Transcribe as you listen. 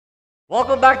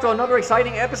Welcome back to another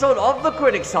exciting episode of the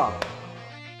Critic Hub.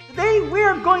 Today we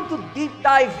are going to deep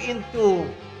dive into,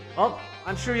 well,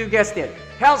 I'm sure you guessed it,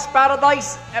 Hell's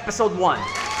Paradise Episode 1.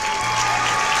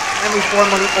 And we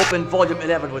formally open Volume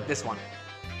 11 with this one.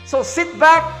 So sit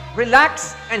back,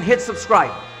 relax, and hit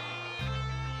subscribe.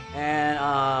 And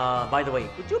by the way,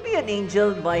 could you be an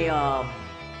angel by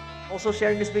also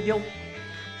sharing this video?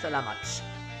 Salamat.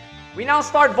 We now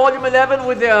start Volume 11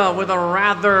 with a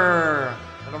rather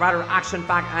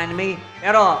action-packed anime.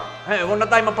 Pero, hey, huwag na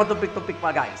tayo magpatumpik-tumpik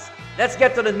pa, guys. Let's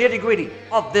get to the nitty-gritty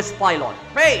of this pilot.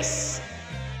 Face!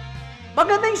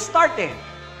 Maganda yung start eh.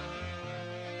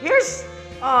 Here's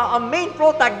a main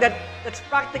protag that's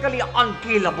practically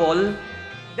unkillable.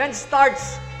 Then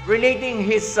starts relating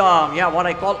his, what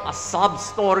I call a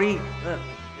sub-story.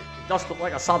 It does look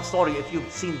like a sub-story if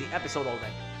you've seen the episode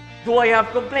already. Do I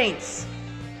have complaints?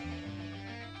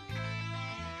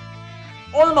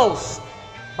 Almost.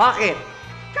 Bakit?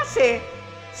 Kasi,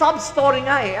 sub-story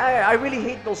nga eh. I really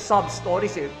hate those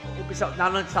sub-stories eh. Upisa,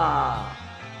 nanon sa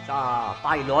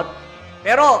pilot.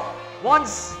 Pero,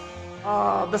 once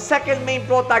the second main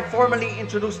protag formally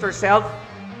introduced herself,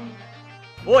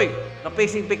 boy, the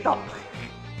pacing picked up.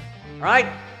 Right?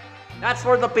 That's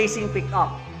where the pacing picked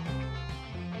up.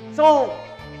 So,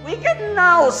 we can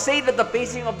now say that the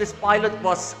pacing of this pilot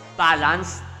was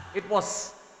balanced. It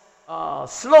was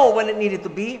slow when it needed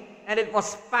to be, and it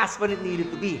was fast when it needed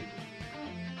to be.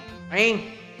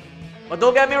 Okay? But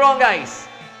don't get me wrong, guys.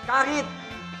 Kahit,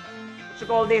 what you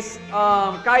call this,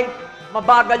 kahit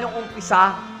mabagal yung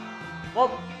umpisa,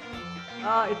 well,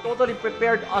 it totally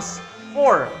prepared us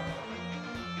for,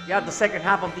 the second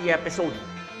half of the episode.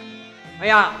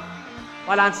 Kaya,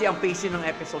 balansi ang pacing ng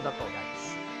episode na to,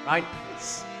 guys. Right?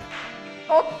 It's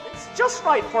just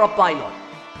right for a pilot.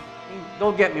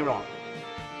 Don't get me wrong.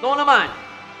 So naman,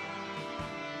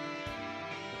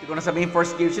 hindi ko na sabihin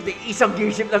first gear shift, isang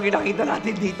gear shift lang yung nakita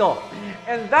natin dito.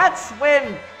 And that's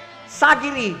when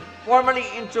Sagiri formally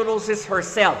introduces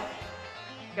herself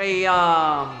kay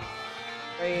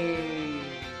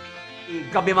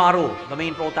Gabimaru, the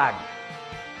main protag.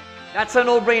 That's a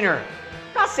no-brainer.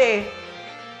 Kasi,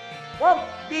 well,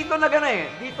 dito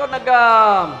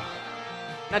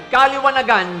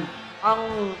nagkaliwanagan ang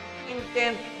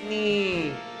intent ni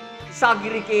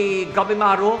Sagiri kay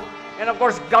Gabimaru. And of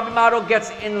course, Gabimaru gets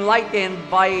enlightened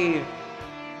by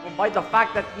the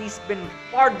fact that he's been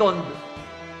pardoned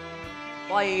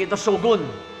by the Shogun.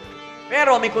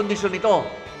 Pero may kondisyon ito.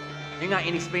 Yung nga,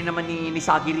 in-explain naman ni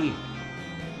Sagiri.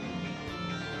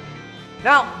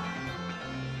 Now,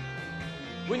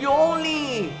 will you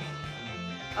only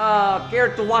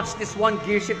care to watch this one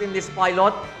gear shift in this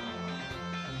pilot?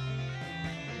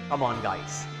 Come on,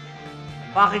 guys.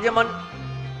 Bakit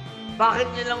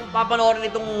niyo lang papanoorin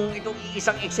itong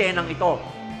isang eksenang ito?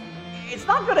 It's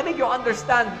not gonna make you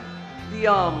understand the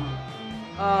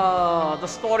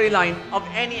storyline of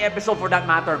any episode for that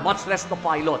matter, much less the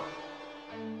pilot.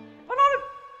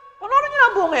 Panoorin niyo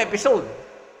na buong episode.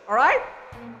 Alright?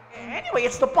 Anyway,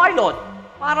 it's the pilot.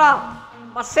 Para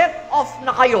ma-set off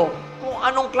na kayo kung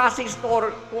anong klaseng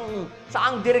story, kung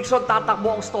saang direksyon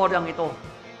tatakbo ang story ang ito.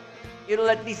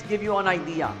 It'll at least give you an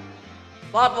idea.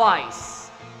 Plot-wise,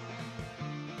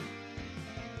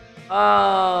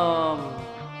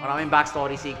 maraming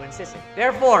backstory sequences eh.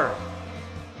 Therefore,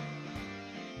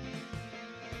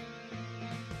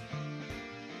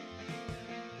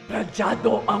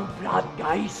 tradyado ang plot,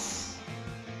 guys.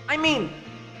 I mean,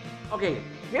 okay,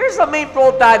 here's the main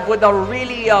protag with a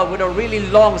really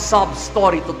long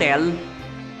sub-story to tell.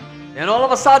 Then all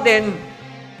of a sudden,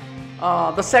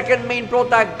 the second main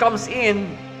protag comes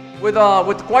in with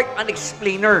quite an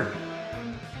explainer.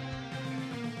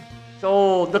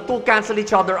 So the two cancel each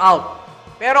other out.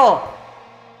 Pero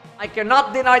I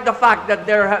cannot deny the fact that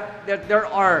there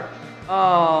are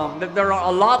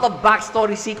a lot of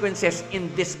backstory sequences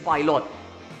in this pilot.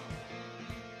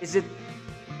 Is it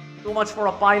too much for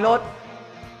a pilot?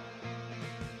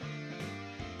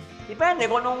 Depende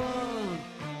kung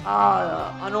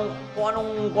anong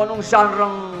genre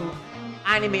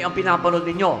anime ang pinapanood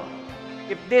niyo.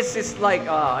 If this is like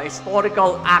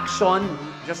historical action,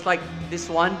 just like this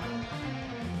one,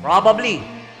 probably.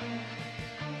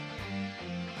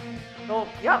 So,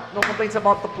 yeah, no complaints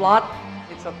about the plot.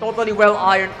 It's a totally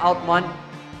well-ironed out one.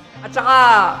 At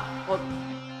saka, well,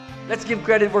 let's give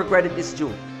credit where credit is due.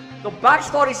 The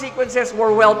backstory sequences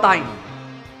were well-timed.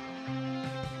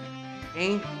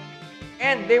 Okay?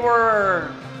 And they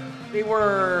were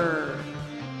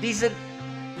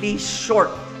decently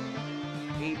short.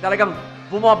 Okay? Talagang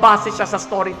bumabase siya sa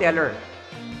storyteller.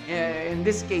 In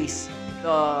this case,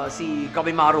 si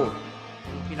Gabimaru.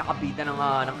 pinakabida ng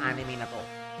anime na to.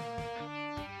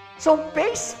 So,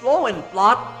 pace, flow, and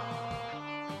plot.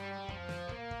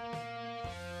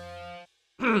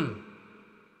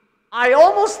 I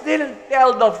almost didn't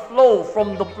tell the flow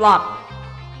from the plot.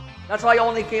 That's why I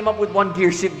only came up with one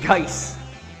gear shift, guys.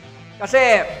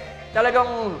 Kasi,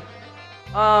 talagang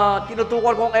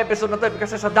tinutukol ko ang episode na to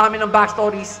kasi sa dami ng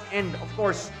backstories and, of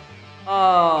course,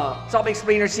 some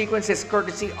explainer sequences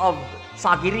courtesy of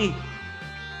Sagiri.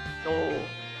 So,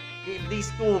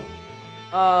 these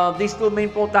two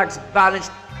main protags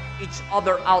balanced each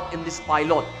other out in this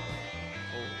pilot.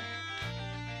 So,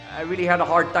 I really had a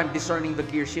hard time discerning the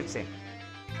gear shifts.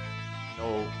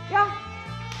 So, yeah.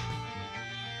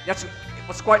 It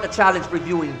was quite a challenge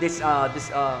reviewing this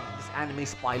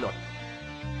anime's pilot.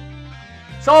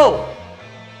 So,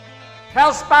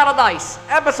 Hell's Paradise,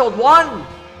 Episode 1.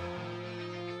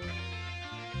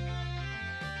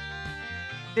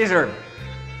 Teaser.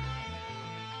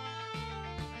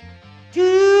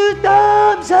 2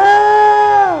 thumbs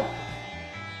up!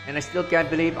 And I still can't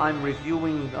believe I'm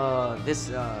reviewing this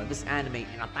anime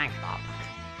in a tank top.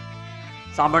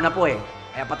 Summer na po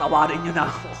kaya patawarin nyo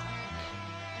na ako.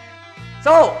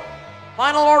 So,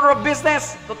 final order of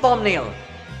business, the thumbnail.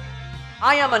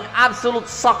 I am an absolute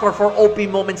sucker for OP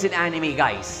moments in anime,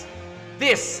 guys.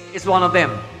 This is one of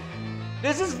them.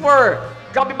 This is where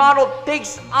Gabimaru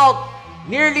takes out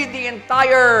nearly the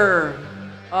entire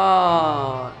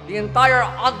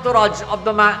entourage of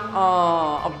the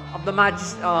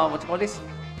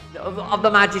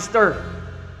Magister,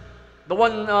 the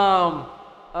one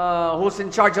who's in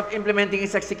charge of implementing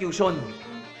his execution.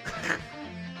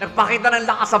 Nagpakita ng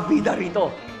lakas sa bida rito.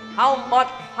 How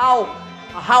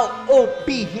OP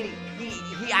he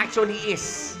actually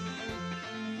is.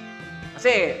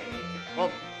 Kasi, well,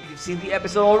 you've seen the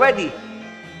episode already.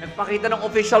 Nagpakita ng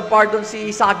official pardon si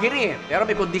Sagiri pero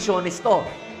may kondisyonis to.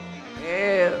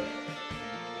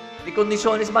 May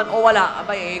kondisyonis man o wala,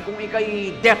 abay, kung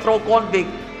ikay death row convict,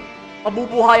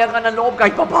 mabubuhayan ka ng loob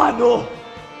kahit paano.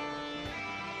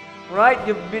 Right?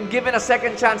 You've been given a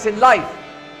second chance in life.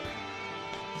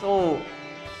 So,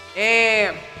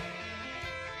 the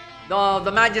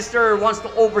Magister wants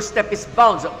to overstep his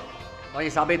bounds.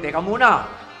 Okay, sabi, teka muna.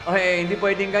 Okay, hindi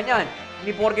pwedeng ganyan.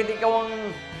 Hindi porket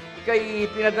ikay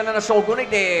pinadala na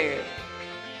shogunate,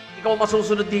 ikaw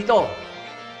masusunod dito.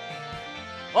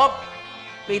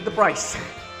 Paid the price.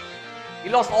 He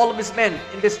lost all of his men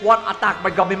in this one attack by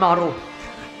Gabimaru.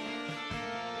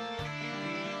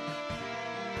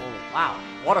 Oh, wow.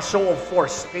 What a show of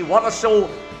force. Okay, what a show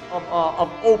of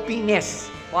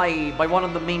OP-ness by one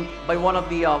of the main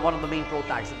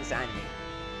protags of this anime.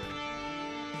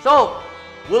 So,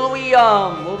 will we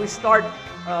start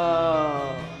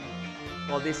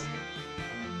this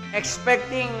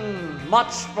expecting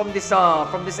much from this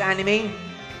anime?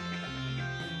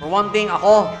 For one thing,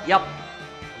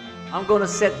 I'm gonna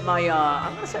set my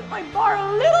bar a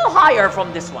little higher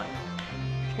from this one.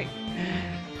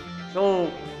 So,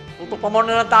 tutok pa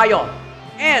muna na tayo.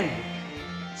 And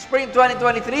Spring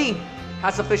 2023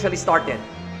 has officially started.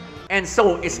 And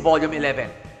so is Volume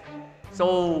 11.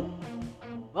 So,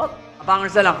 well, abangan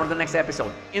na lang for the next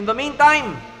episode. In the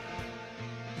meantime,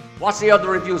 watch the other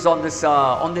reviews on this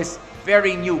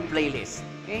very new playlist.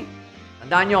 Okay?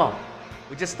 Tandaan nyo,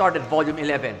 we just started Volume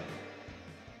 11.